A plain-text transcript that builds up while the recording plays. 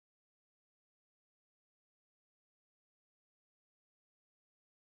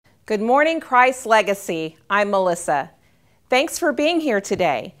Good morning, Christ Legacy. I'm Melissa. Thanks for being here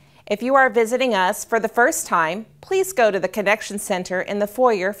today. If you are visiting us for the first time, please go to the Connection Center in the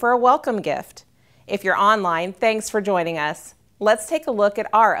foyer for a welcome gift. If you're online, thanks for joining us. Let's take a look at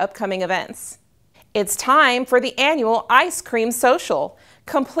our upcoming events. It's time for the annual Ice Cream Social,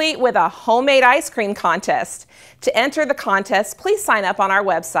 complete with a homemade ice cream contest. To enter the contest, please sign up on our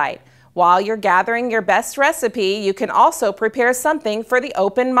website. While you're gathering your best recipe, you can also prepare something for the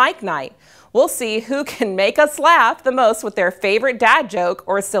open mic night. We'll see who can make us laugh the most with their favorite dad joke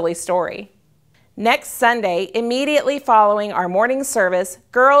or silly story. Next Sunday, immediately following our morning service,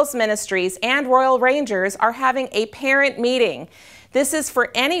 Girls Ministries and Royal Rangers are having a parent meeting. This is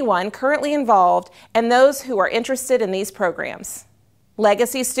for anyone currently involved and those who are interested in these programs.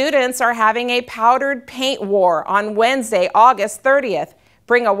 Legacy students are having a powdered paint war on Wednesday, August 30th.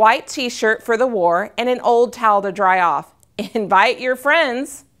 Bring a white t-shirt for the war and an old towel to dry off. Invite your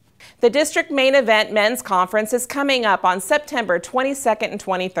friends. The district main event men's conference is coming up on September 22nd and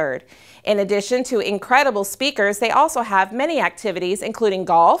 23rd. In addition to incredible speakers, they also have many activities including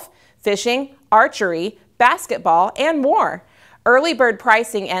golf, fishing, archery, basketball, and more. Early bird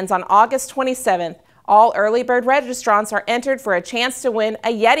pricing ends on August 27th. All early bird registrants are entered for a chance to win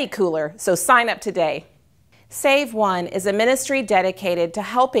a Yeti cooler, so sign up today. Save One is a ministry dedicated to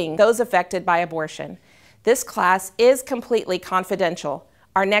helping those affected by abortion. This class is completely confidential.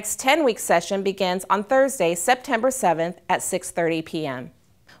 Our next 10-week session begins on Thursday, September 7th at 6:30 p.m.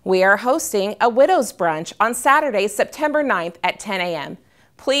 We are hosting a widow's brunch on Saturday, September 9th at 10 a.m.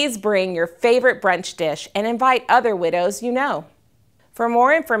 Please bring your favorite brunch dish and invite other widows you know. For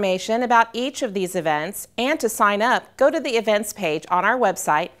more information about each of these events and to sign up, go to the events page on our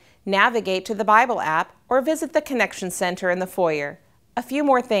website, navigate to the Bible app, or visit the Connection Center in the foyer. A few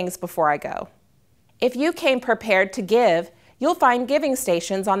more things before I go. If you came prepared to give, you'll find giving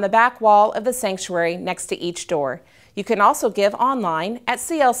stations on the back wall of the sanctuary next to each door. You can also give online at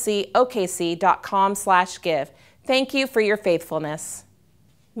clcokc.com/give. Thank you for your faithfulness.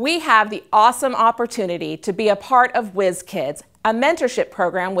 We have the awesome opportunity to be a part of Whiz Kids, a mentorship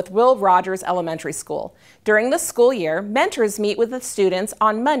program with Will Rogers Elementary School. During the school year, mentors meet with the students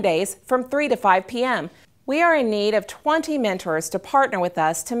on Mondays from 3 to 5 p.m. We are in need of 20 mentors to partner with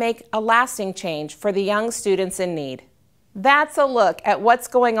us to make a lasting change for the young students in need. That's a look at what's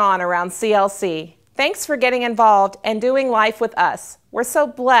going on around CLC. Thanks for getting involved and doing life with us. We're so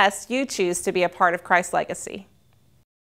blessed you choose to be a part of Christ Legacy.